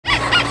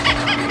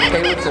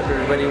Hey, what's up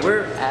everybody?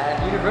 We're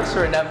at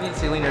Universal right now. Me and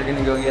Celine are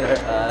gonna go get our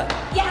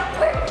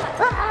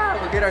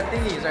we'll get our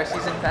thingies, our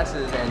season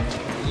passes, and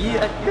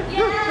yeah.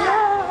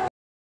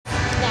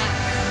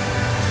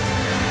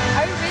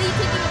 Are you really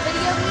taking a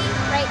video of me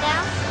right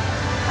now?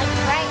 Like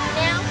right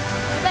now?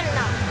 You better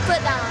not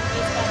put that on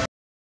Facebook.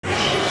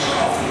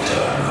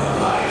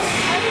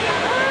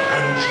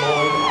 And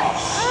join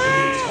us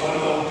in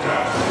eternal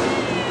death.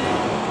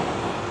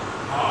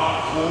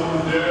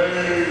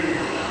 Today,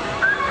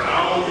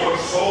 now your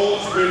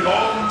souls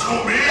belong to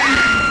me.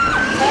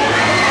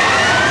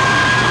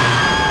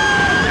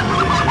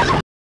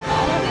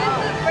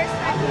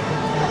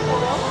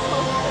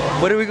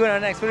 What are we going on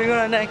next? What are we going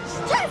on next?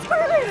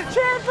 Transformers!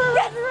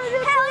 Transformers!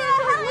 Hell yeah!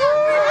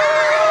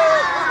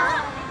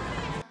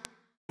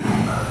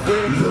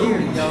 We're here,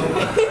 yo.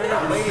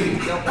 We're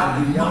waiting, yo.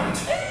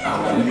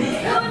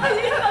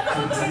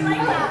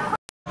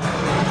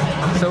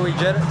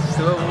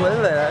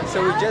 So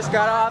we just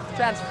got off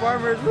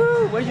Transformers.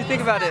 Woo! What did you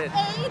think about it?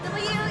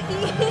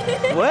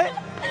 AWE. What?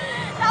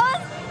 That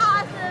was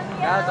awesome.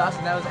 Yo. That was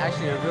awesome. That was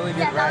actually a really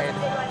good ride.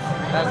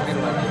 That was a good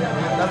one.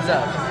 Thumbs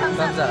up.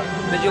 Thumbs up.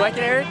 Did you like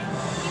it, Eric?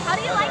 How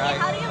do you like it?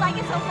 How do you like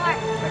it so far?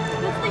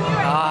 This thing you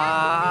were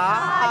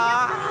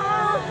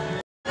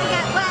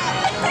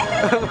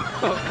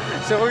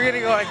So we're gonna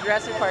go to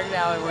Jurassic Park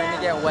now and we're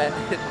gonna get wet.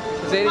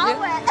 Say it again?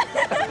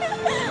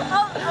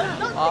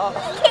 all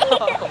wet.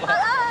 We're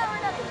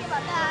not thinking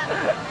about that.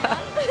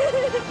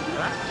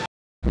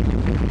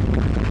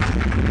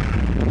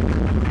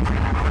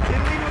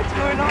 What's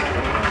going on?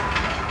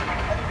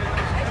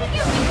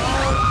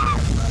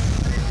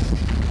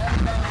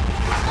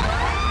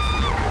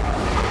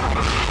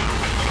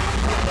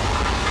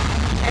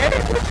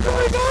 Eric, what's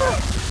going on?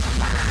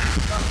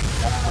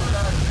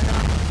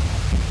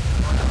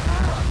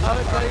 Oh,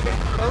 it's not even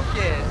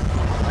focused.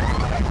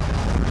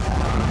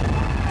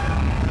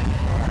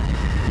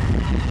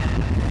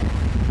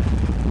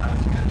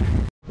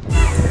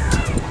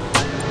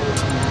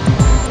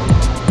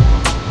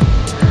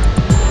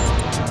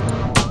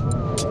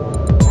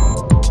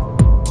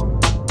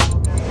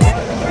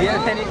 Do you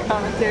have any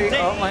commentary?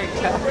 Oh my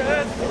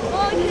god.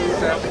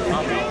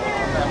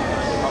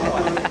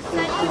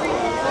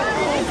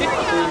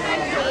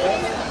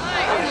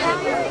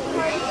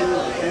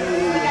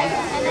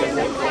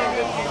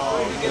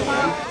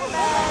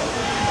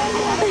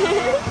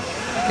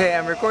 Okay,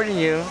 I'm recording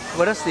you.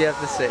 What else do you have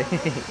to say? He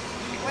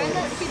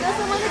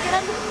doesn't want to get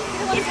on the...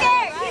 He's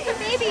scared! He's a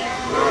baby!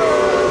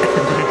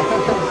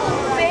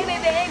 Baby.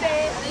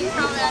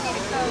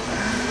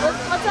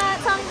 What's that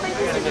song by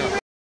Justin Bieber?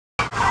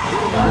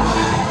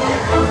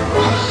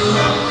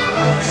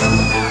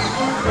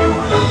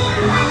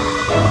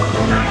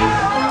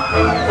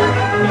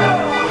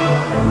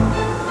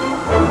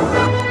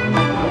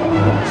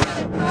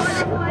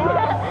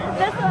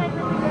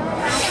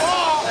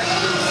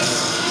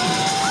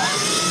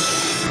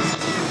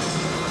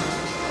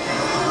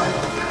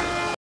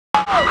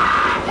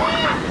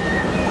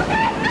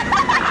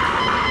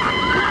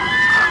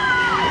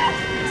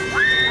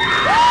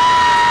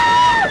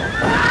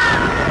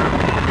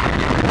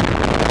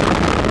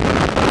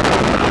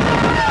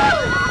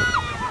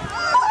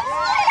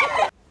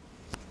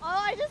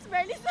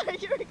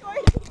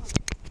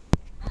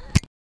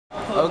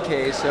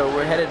 Okay, so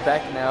we're headed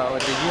back now.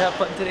 Did you have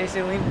fun today,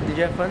 Celine? Did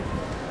you have fun?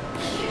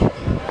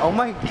 Oh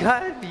my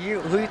god,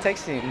 who are you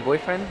texting?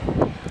 Boyfriend?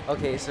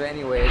 Okay, so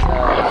anyways,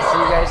 I'll see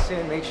you guys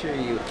soon. Make sure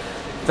you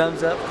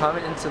thumbs up,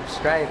 comment, and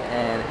subscribe,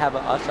 and have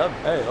an awesome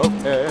day.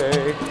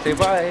 Okay, say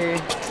bye.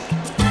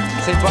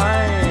 Say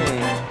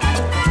bye.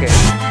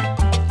 Okay.